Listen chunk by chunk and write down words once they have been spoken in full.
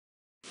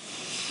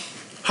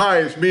Hi,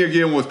 it's me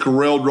again with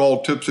Corel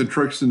Draw Tips and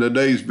Tricks, and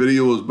today's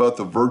video is about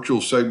the Virtual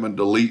Segment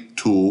Delete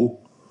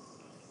tool.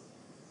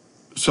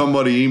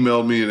 Somebody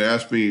emailed me and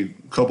asked me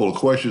a couple of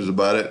questions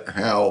about it,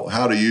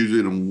 how to use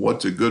it and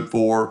what's it good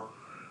for.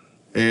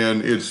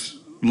 And it's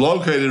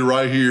located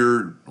right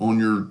here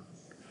on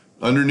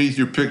underneath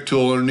your pick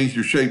tool, underneath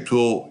your shape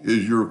tool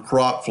is your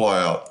crop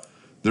flyout.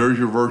 There's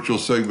your Virtual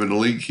Segment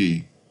Delete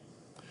key.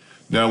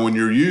 Now, when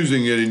you're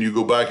using it and you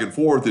go back and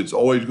forth, it's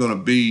always going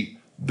to be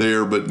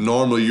there, but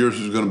normally yours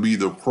is going to be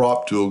the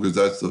crop tool because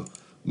that's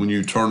when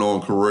you turn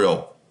on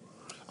Corel.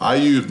 I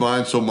use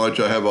mine so much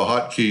I have a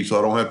hotkey, so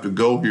I don't have to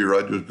go here.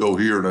 I just go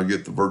here and I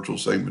get the Virtual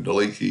Segment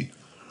Delete key.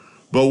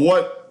 But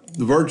what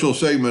the Virtual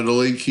Segment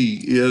Delete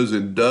key is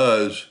and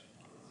does,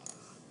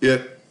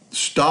 it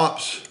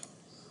stops.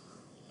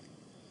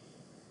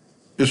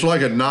 It's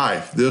like a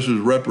knife. This is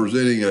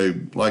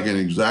representing like an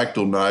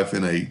X-Acto knife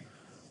in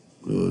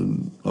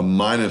a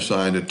minus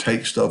sign to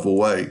take stuff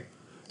away.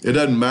 It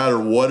doesn't matter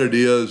what it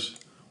is,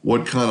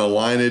 what kind of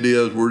line it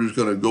is, we're just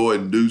gonna go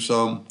ahead and do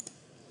some.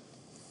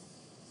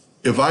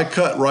 If I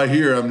cut right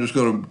here, I'm just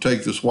gonna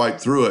take the swipe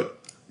through it.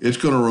 It's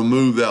gonna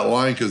remove that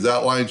line because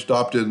that line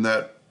stopped it and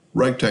that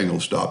rectangle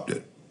stopped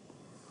it.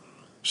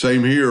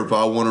 Same here, if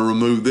I wanna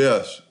remove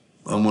this,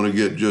 I'm gonna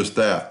get just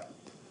that.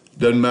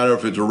 Doesn't matter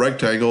if it's a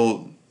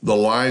rectangle, the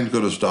line's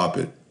gonna stop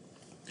it.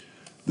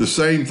 The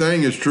same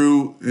thing is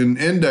true in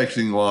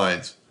indexing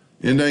lines.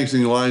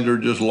 Indexing lines are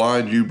just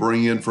lines you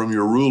bring in from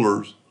your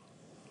rulers,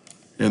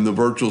 and the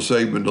Virtual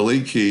Segment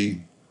Delete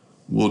key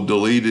will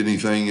delete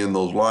anything in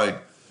those lines.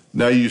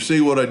 Now you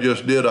see what I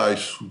just did.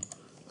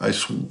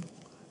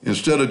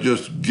 Instead of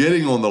just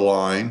getting on the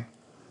line,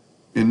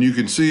 and you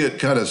can see it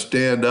kind of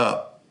stand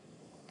up.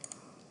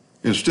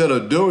 Instead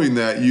of doing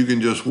that, you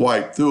can just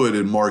wipe through it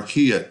and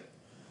marquee it,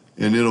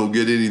 and it'll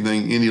get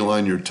any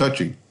line you're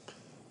touching.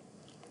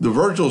 The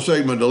Virtual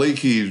Segment Delete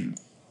key is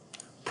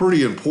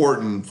pretty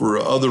important for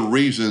other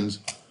reasons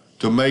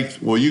to make,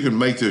 well, you can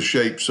make this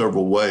shape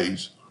several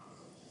ways,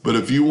 but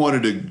if you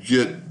wanted to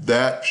get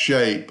that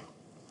shape,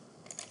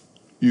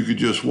 you could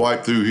just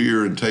wipe through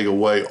here and take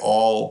away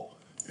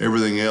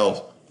everything else,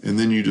 and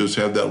then you just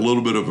have that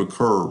little bit of a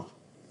curve.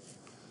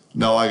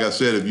 Now, like I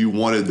said, if you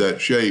wanted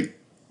that shape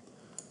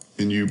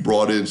and you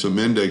brought in some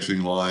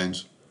indexing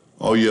lines,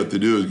 all you have to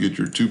do is get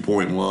your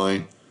 2-point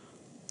line,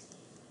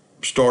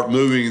 start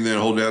moving, and then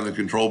hold down the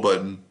control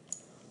button.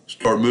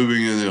 Start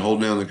moving and then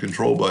hold down the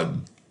control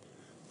button.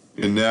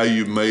 And now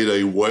you've made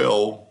a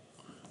well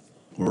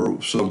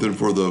or something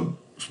for the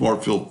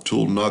Smart Fill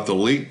tool not to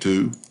link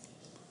to.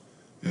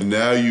 And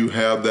now you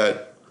have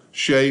that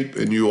shape,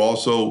 and you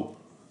also,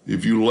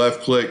 if you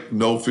left click,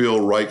 no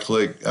fill, right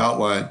click,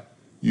 outline,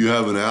 you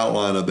have an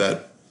outline of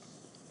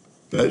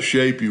that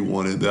shape you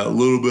wanted, that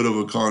little bit of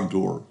a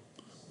contour,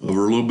 or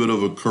a little bit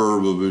of a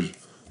curve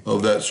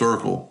of that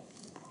circle.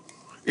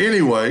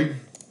 Anyway,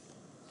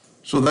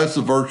 so that's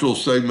the Virtual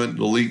Segment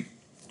Delete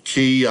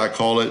key, I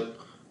call it.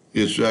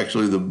 It's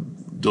actually the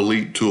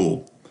delete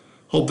tool.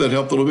 Hope that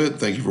helped a little bit.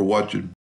 Thank you for watching.